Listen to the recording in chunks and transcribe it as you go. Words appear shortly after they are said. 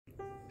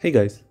Hey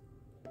guys,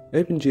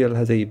 OpenGL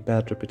has a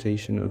bad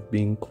reputation of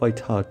being quite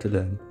hard to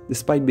learn,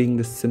 despite being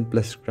the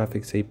simplest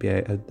graphics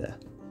API out there.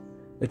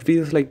 It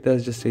feels like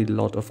there's just a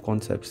lot of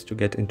concepts to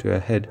get into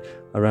your head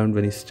around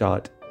when you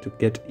start to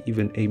get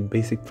even a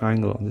basic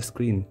triangle on the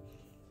screen.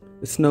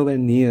 It's nowhere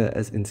near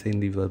as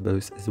insanely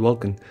verbose as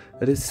Vulkan,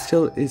 but it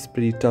still is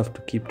pretty tough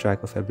to keep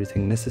track of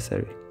everything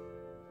necessary.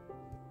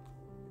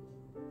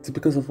 It's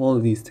because of all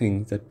of these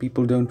things that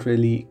people don't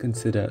really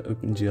consider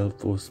OpenGL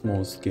for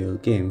small-scale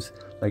games,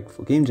 like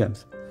for game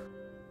jams.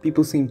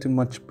 People seem to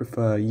much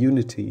prefer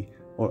Unity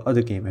or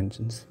other game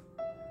engines.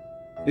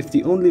 If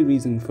the only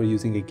reason for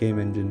using a game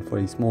engine for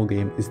a small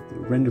game is the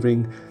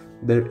rendering,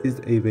 there is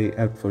a way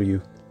out for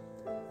you.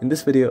 In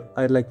this video,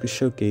 I'd like to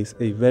showcase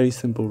a very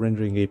simple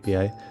rendering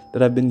API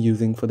that I've been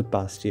using for the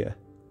past year.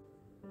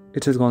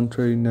 It has gone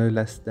through no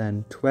less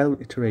than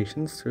 12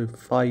 iterations through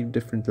 5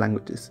 different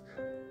languages.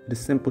 It is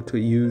simple to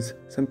use,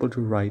 simple to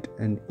write,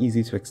 and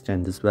easy to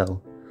extend as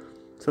well.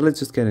 So let's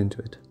just get into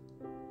it.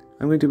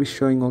 I'm going to be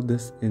showing all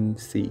this in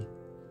C.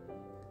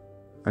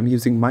 I'm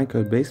using my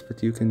codebase,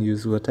 but you can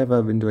use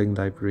whatever windowing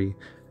library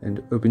and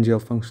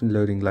OpenGL function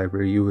loading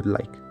library you would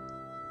like.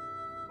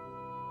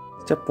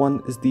 Step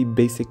 1 is the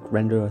basic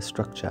renderer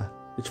structure,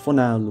 which for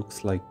now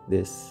looks like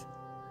this.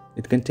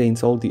 It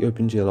contains all the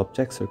OpenGL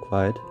objects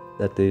required,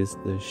 that is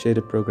the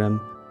shader program,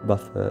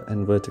 buffer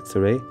and vertex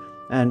array,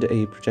 and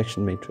a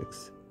projection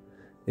matrix.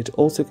 It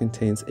also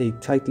contains a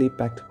tightly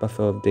packed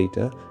buffer of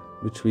data,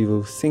 which we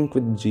will sync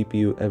with the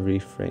GPU every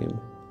frame.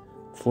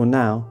 For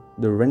now,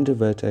 the render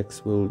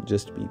vertex will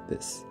just be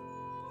this.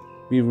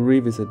 We will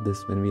revisit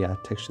this when we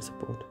add texture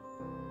support.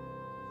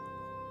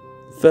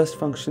 The first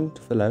function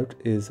to fill out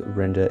is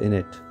render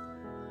init.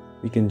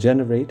 We can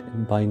generate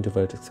and bind a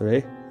vertex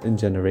array, then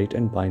generate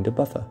and bind a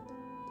buffer.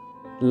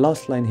 The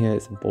last line here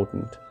is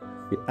important.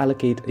 We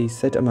allocate a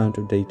set amount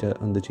of data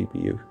on the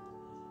GPU.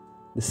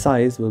 The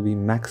size will be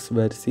max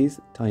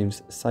vertices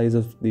times size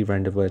of the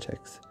render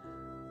vertex.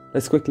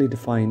 Let's quickly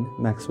define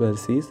max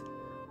vertices.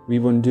 We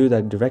won't do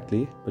that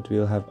directly, but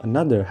we'll have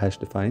another hash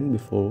defined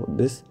before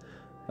this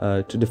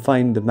to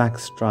define the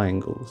max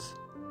triangles.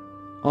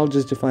 I'll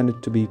just define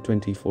it to be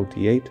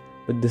 2048,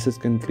 but this is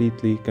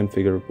completely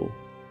configurable.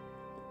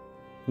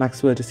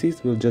 Max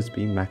vertices will just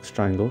be max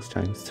triangles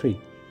times 3.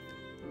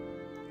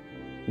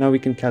 Now we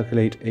can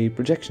calculate a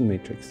projection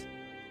matrix.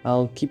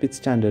 I'll keep it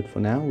standard for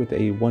now with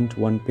a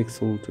 1:1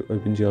 pixel to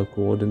OpenGL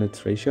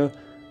coordinates ratio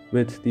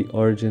with the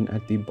origin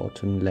at the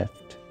bottom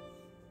left.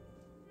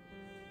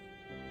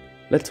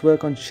 Let's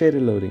work on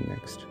shader loading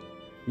next.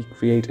 We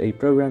create a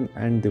program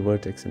and the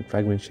vertex and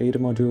fragment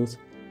shader modules.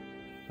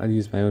 I'll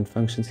use my own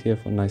functions here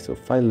for nicer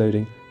file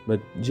loading,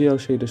 but GL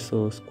shader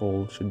source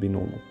call should be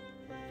normal.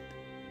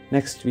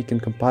 Next, we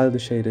can compile the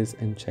shaders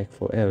and check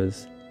for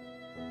errors.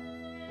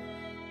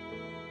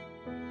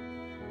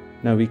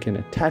 Now we can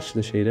attach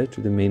the shader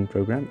to the main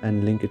program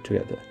and link it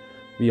together.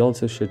 We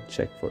also should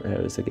check for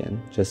errors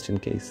again, just in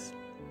case.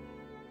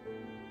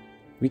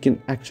 We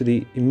can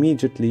actually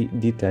immediately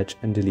detach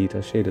and delete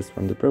our shaders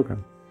from the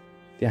program.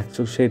 The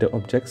actual shader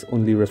objects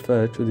only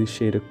refer to the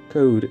shader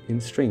code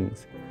in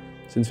strings.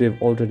 Since we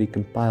have already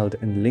compiled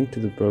and linked to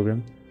the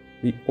program,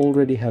 we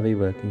already have a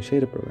working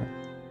shader program,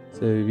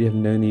 so we have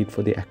no need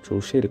for the actual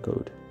shader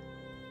code.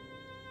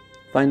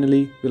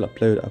 Finally, we'll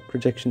upload our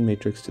projection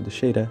matrix to the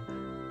shader.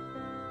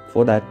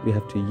 For that, we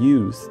have to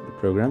use the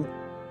program,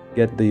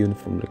 get the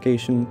uniform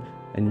location,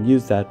 and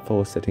use that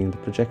for setting the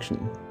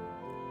projection.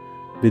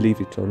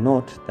 Believe it or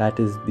not, that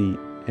is the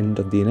end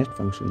of the init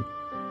function.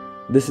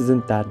 This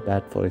isn't that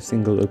bad for a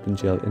single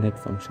OpenGL init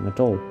function at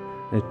all,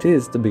 and it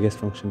is the biggest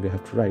function we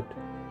have to write.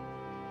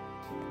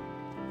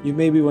 You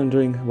may be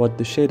wondering what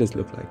the shaders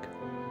look like.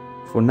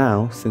 For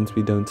now, since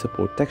we don't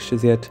support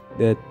textures yet,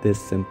 they're this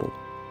simple.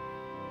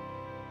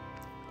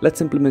 Let's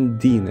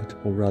implement dinit,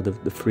 or rather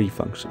the free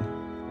function.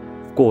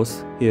 Of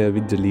course, here we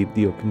delete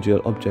the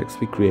OpenGL objects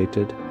we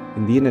created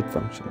in the init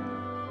function.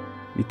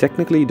 We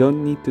technically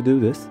don't need to do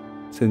this,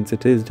 since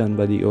it is done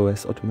by the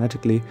OS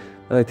automatically,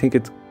 but I think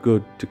it's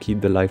good to keep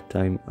the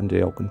lifetime under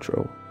your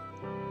control.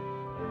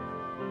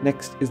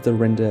 Next is the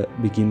render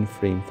begin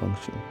frame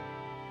function.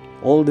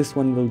 All this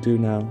one will do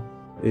now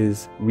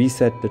is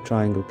reset the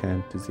triangle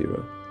count to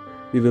 0.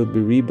 We will be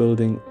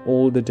rebuilding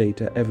all the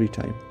data every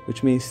time,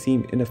 which may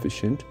seem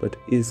inefficient, but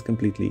is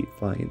completely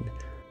fine.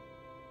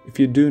 If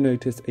you do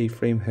notice a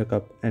frame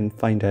hiccup and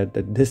find out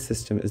that this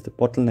system is the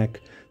bottleneck,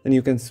 then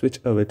you can switch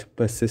over to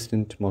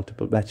persistent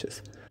multiple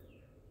batches.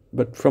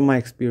 But from my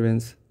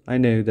experience, I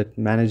know that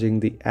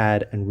managing the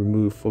add and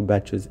remove for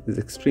batches is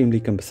extremely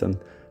cumbersome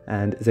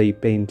and is a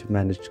pain to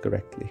manage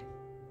correctly.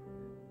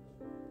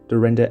 The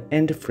render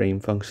end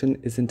frame function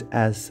isn't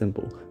as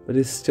simple, but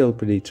is still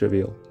pretty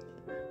trivial.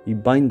 We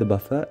bind the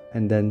buffer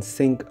and then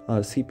sync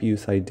our CPU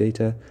side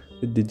data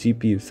with the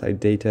GPU side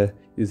data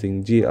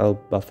using GL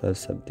buffer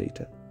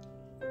subdata.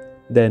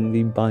 Then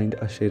we bind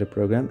our shader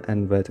program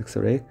and vertex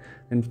array,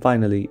 and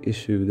finally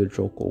issue the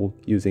draw call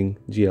using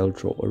GL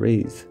draw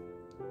arrays.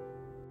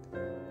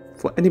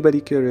 For anybody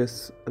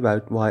curious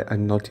about why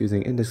I'm not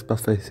using index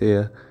buffers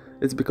here,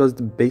 It's because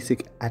the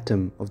basic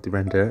atom of the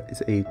renderer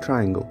is a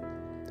triangle.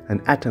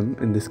 An atom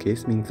in this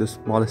case means the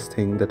smallest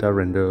thing that our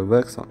renderer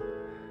works on.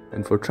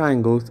 And for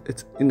triangles,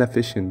 it's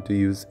inefficient to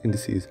use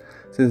indices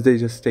since they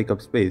just take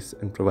up space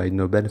and provide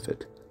no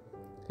benefit.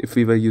 If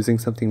we were using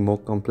something more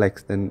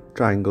complex than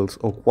triangles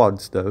or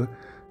quads though,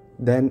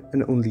 then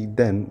and only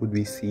then would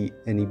we see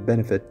any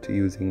benefit to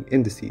using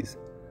indices.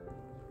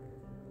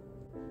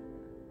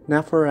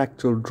 Now for our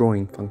actual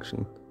drawing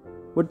function.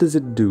 What does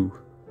it do?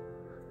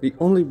 The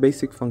only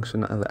basic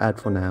function I'll add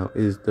for now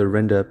is the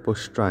render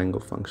push triangle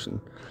function,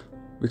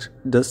 which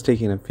does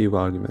take in a few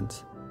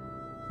arguments.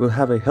 We'll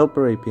have a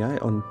helper API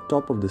on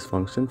top of this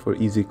function for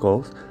easy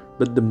calls,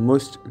 but the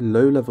most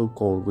low-level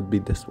call would be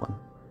this one.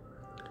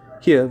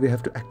 Here we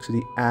have to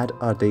actually add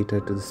our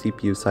data to the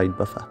CPU side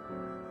buffer.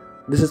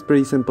 This is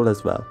pretty simple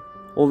as well.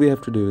 All we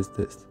have to do is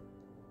this.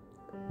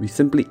 We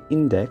simply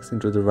index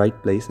into the right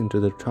place into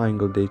the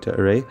triangle data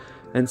array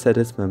and set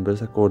its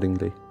members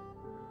accordingly.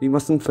 We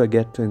mustn't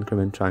forget to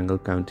increment triangle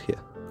count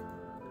here.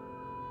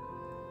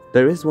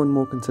 There is one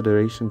more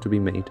consideration to be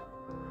made.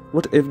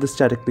 What if the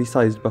statically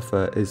sized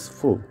buffer is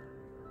full?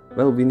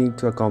 Well, we need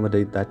to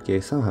accommodate that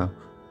case somehow.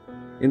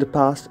 In the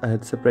past, I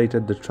had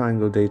separated the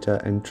triangle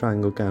data and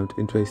triangle count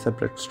into a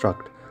separate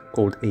struct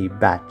called a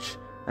batch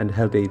and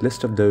held a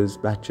list of those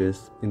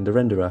batches in the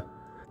renderer.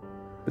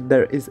 But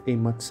there is a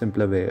much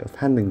simpler way of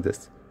handling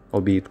this,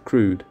 albeit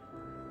crude.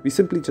 We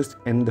simply just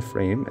end the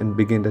frame and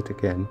begin it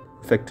again,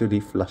 effectively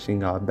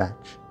flushing our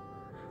batch.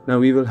 Now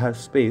we will have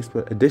space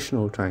for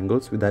additional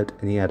triangles without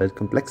any added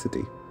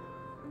complexity.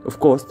 Of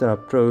course, there are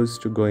pros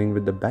to going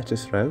with the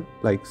batches route,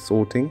 like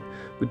sorting,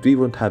 but we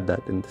won't have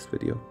that in this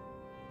video.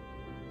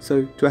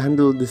 So to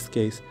handle this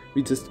case,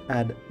 we just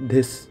add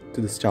this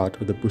to the start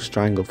of the push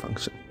triangle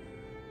function.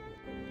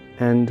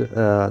 And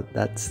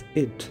that's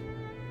it.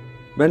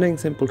 Rendering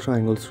simple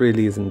triangles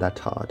really isn't that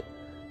hard.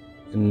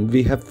 And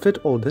we have fit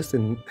all this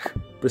in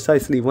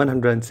precisely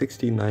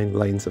 169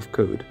 lines of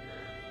code.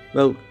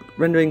 Well,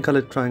 rendering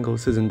colored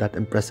triangles isn't that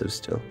impressive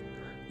still.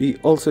 We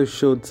also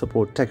showed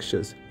support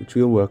textures, which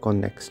we'll work on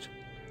next.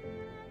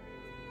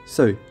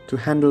 So, to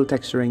handle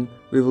texturing,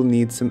 we will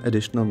need some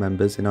additional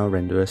members in our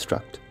renderer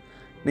struct,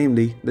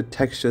 namely the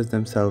textures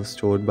themselves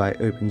stored by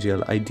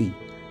OpenGL ID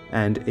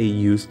and a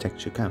use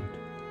texture count.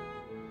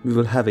 We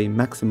will have a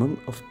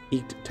maximum of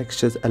 8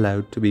 textures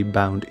allowed to be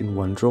bound in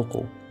one draw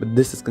call, but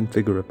this is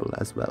configurable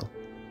as well.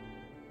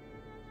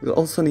 We'll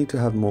also need to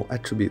have more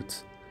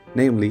attributes,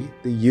 namely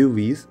the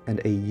UVs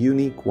and a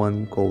unique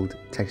one called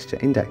texture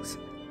index.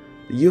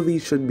 The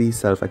UV should be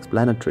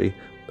self-explanatory,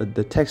 but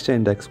the texture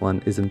index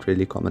one isn't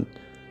really common.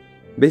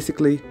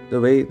 Basically, the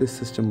way this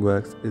system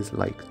works is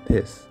like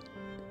this.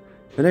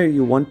 Whenever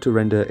you want to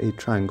render a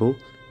triangle,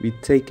 we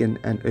take in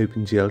an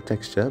OpenGL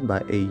texture by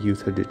a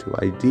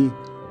U32 ID.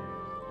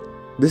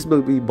 This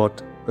will be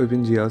what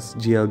OpenGL's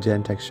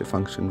glgen texture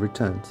function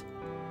returns.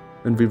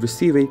 When we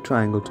receive a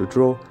triangle to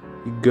draw,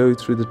 we go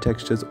through the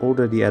textures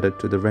already added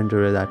to the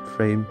renderer that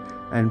frame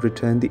and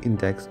return the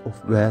index of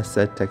where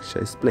said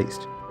texture is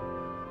placed,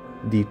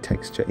 the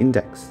texture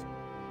index.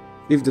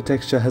 If the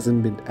texture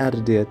hasn't been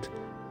added yet,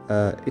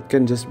 it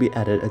can just be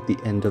added at the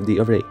end of the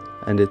array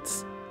and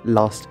its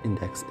last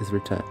index is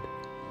returned.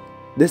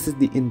 This is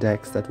the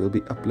index that will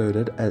be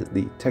uploaded as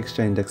the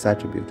texture index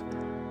attribute.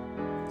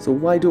 So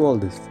why do all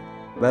this?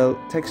 Well,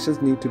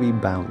 textures need to be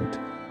bound,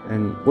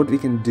 and what we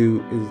can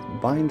do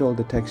is bind all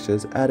the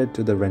textures added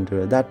to the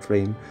renderer that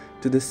frame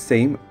to the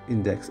same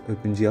index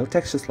OpenGL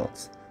texture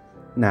slots.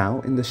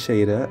 Now in the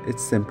shader,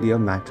 it's simply a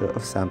matter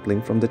of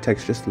sampling from the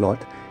texture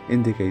slot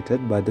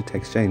indicated by the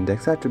texture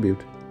index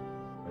attribute.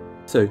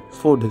 So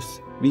for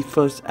this, we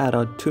first add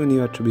our 2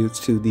 new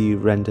attributes to the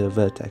render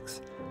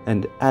vertex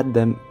and add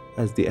them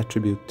as the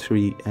attribute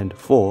 3 and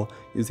 4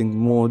 using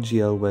more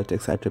GL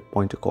vertex attribute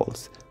pointer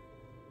calls.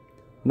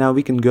 Now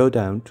we can go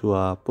down to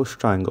our push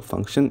triangle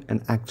function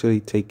and actually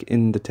take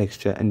in the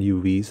texture and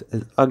UVs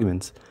as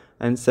arguments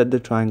and set the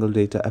triangle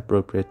data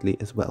appropriately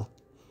as well.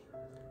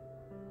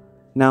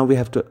 Now we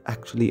have to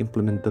actually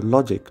implement the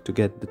logic to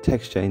get the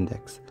texture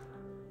index.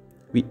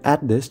 We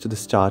add this to the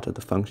start of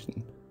the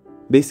function.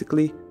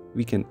 Basically,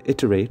 we can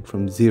iterate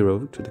from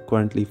 0 to the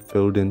currently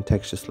filled in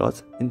texture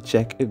slots and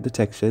check if the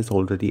texture is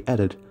already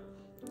added.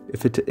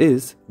 If it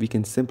is, we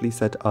can simply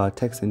set our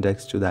text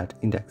index to that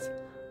index.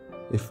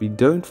 If we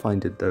don't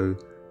find it though,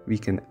 we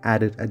can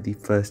add it at the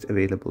first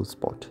available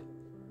spot.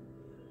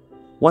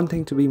 One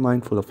thing to be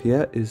mindful of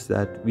here is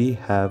that we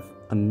have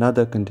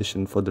another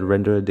condition for the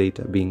renderer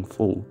data being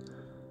full.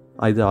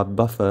 Either our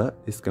buffer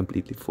is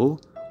completely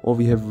full or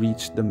we have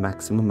reached the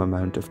maximum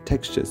amount of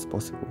textures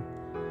possible.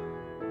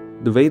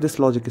 The way this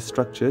logic is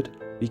structured,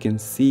 we can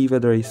see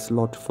whether a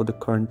slot for the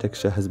current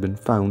texture has been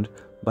found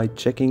by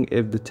checking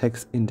if the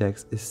text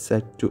index is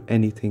set to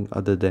anything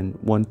other than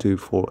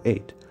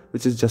 1248,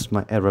 which is just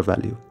my error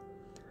value.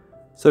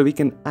 So we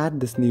can add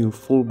this new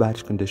full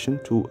batch condition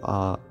to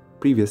our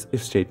previous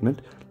if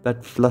statement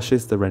that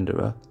flushes the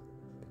renderer.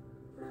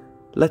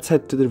 Let's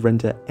head to the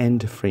render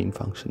end frame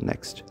function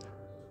next.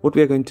 What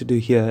we are going to do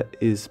here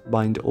is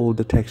bind all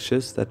the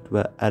textures that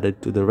were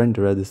added to the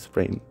renderer this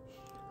frame.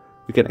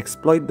 We can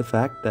exploit the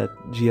fact that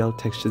GL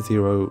texture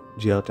 0,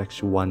 GL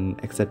texture 1,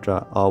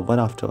 etc. are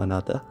one after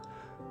another,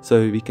 so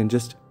we can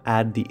just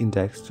add the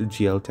index to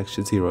GL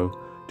texture 0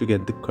 to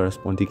get the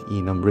corresponding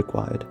enum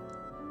required.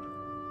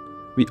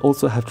 We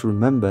also have to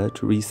remember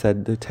to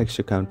reset the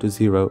texture count to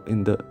 0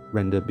 in the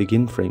render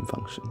begin frame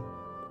function.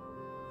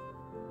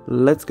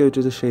 Let's go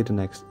to the shader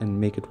next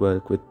and make it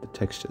work with the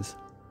textures.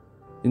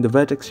 In the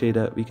vertex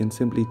shader, we can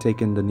simply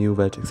take in the new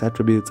vertex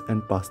attributes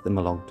and pass them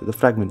along to the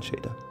fragment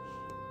shader.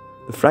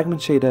 The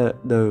fragment shader,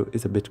 though,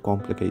 is a bit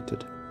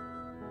complicated.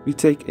 We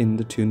take in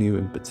the two new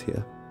inputs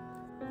here.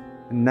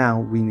 And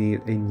now we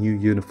need a new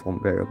uniform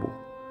variable.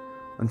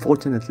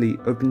 Unfortunately,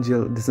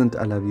 OpenGL doesn't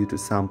allow you to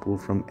sample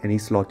from any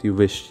slot you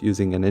wish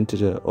using an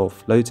integer or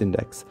float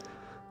index.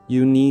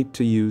 You need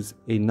to use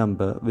a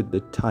number with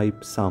the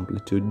type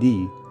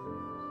sampler2d.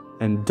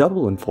 And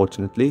double,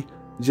 unfortunately,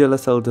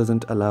 GLSL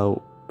doesn't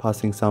allow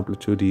passing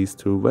sampler2ds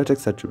through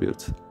vertex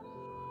attributes.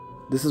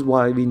 This is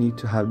why we need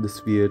to have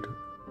this weird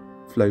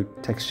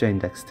float texture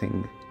index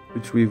thing,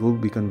 which we will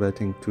be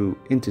converting to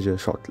integer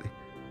shortly.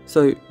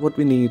 So what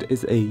we need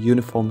is a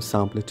uniform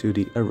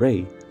sampler2d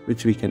array,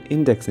 which we can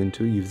index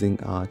into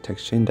using our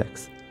texture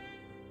index.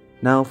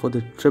 Now for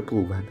the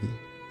triple whammy.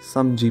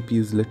 Some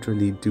GPUs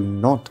literally do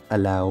not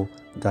allow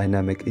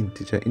dynamic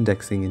integer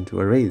indexing into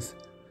arrays.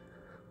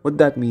 What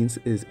that means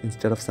is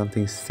instead of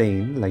something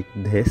sane like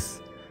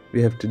this,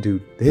 we have to do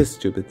this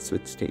stupid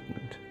switch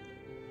statement.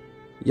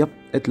 Yup,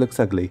 it looks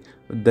ugly,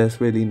 but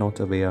there's really not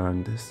a way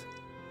around this.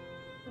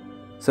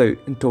 So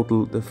in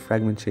total, the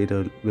fragment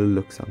shader will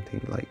look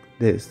something like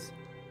this.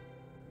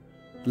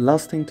 The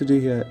last thing to do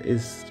here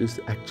is to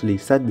actually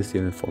set this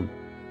uniform.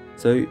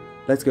 So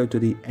let's go to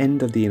the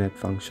end of the init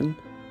function,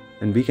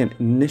 and we can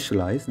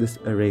initialize this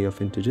array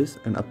of integers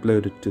and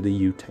upload it to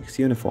the uText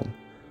uniform.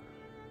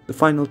 The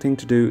final thing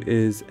to do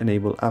is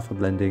enable alpha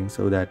blending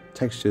so that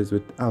textures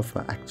with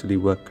alpha actually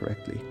work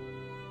correctly.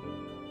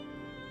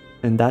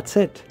 And that's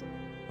it!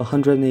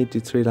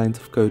 183 lines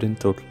of code in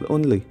total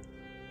only.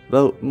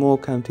 Well, more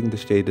counting the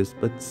shaders,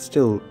 but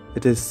still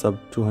it is sub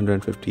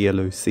 250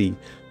 LOC,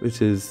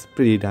 which is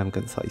pretty damn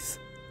concise.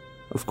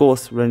 Of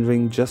course,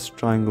 rendering just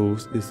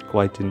triangles is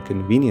quite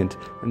inconvenient,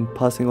 and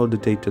passing all the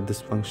data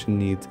this function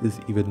needs is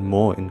even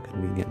more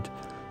inconvenient,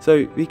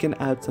 so we can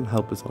add some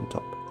helpers on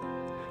top.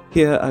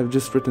 Here I've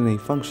just written a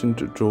function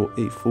to draw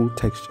a full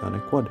texture on a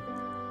quad.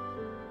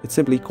 It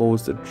simply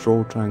calls the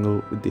draw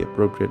triangle with the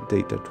appropriate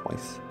data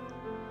twice.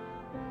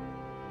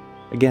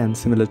 Again,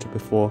 similar to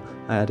before,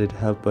 I added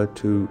helper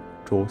to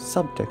draw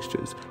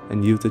subtextures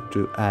and use it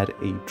to add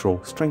a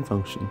draw string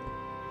function.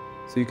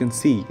 So you can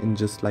see in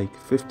just like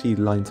 50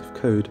 lines of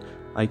code,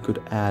 I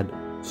could add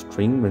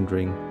string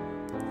rendering,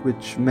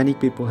 which many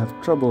people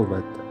have trouble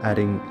with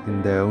adding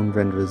in their own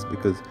renderers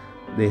because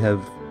they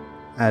have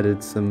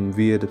added some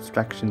weird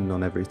abstraction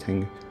on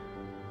everything.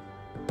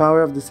 The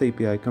power of this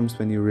API comes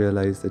when you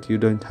realize that you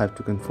don't have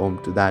to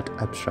conform to that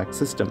abstract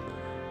system.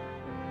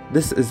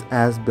 This is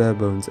as bare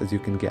bones as you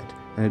can get,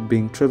 and it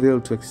being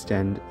trivial to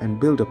extend and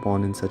build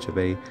upon in such a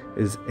way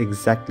is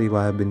exactly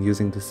why I've been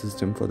using this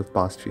system for the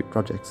past few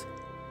projects.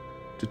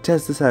 To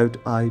test this out,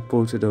 I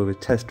ported over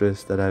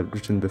testers that I've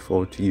written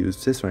before to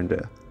use this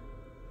renderer.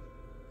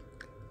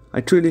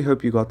 I truly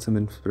hope you got some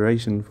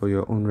inspiration for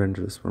your own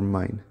renderers from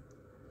mine.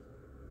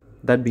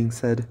 That being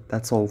said,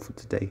 that's all for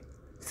today.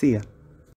 See ya!